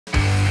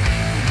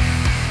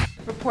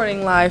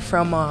reporting live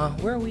from,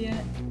 where are we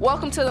at?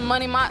 Welcome to the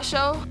Money Mott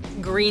Show.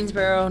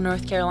 Greensboro,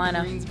 North Carolina.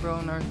 Greensboro,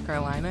 North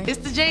Carolina. It's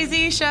the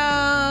Jay-Z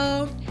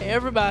Show. Hey,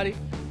 everybody.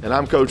 And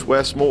I'm Coach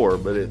Wes Moore,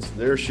 but it's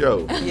their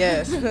show.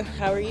 Yes.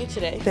 How are you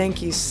today?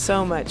 Thank you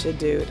so much,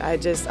 dude. I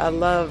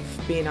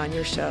love being on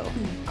your show.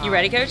 You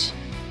ready, Coach?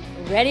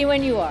 Ready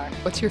when you are.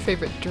 What's your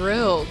favorite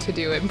drill to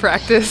do in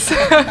practice?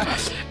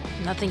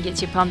 Nothing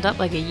gets you pumped up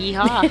like a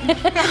yeehaw.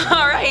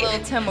 All right. A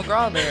little Tim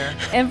McGraw there.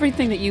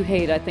 Everything that you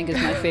hate, I think, is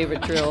my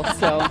favorite drill.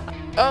 So.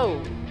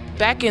 Oh,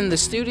 back in the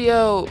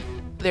studio,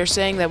 they're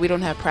saying that we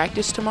don't have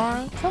practice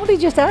tomorrow. Somebody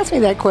just asked me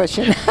that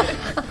question.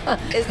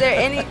 Is there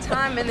any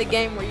time in the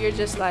game where you're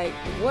just like,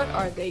 what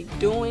are they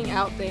doing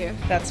out there?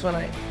 That's when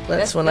I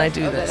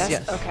do this,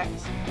 yes. Okay.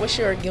 What's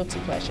your guilty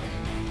pleasure?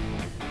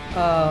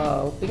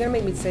 You're gonna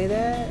make me say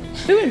that?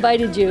 Who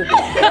invited you?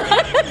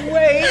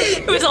 Wait.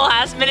 It was a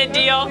last minute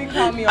deal. You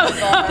caught me off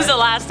guard. It was the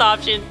last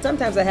option.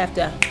 Sometimes I have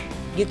to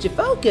get you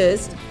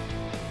focused.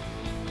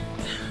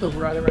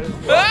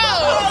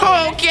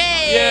 Oh,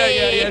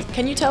 okay. Yeah.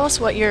 Can you tell us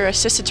what your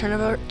assisted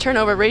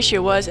turnover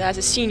ratio was as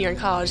a senior in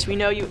college? We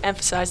know you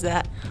emphasize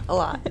that a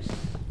lot.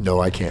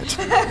 No, I can't.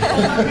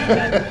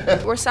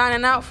 We're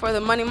signing out for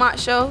the Money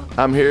Mott Show.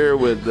 I'm here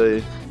with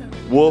the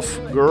Wolf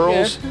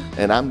Girls,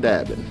 and I'm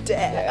dabbing.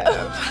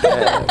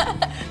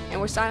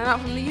 And we're signing out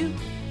from the U.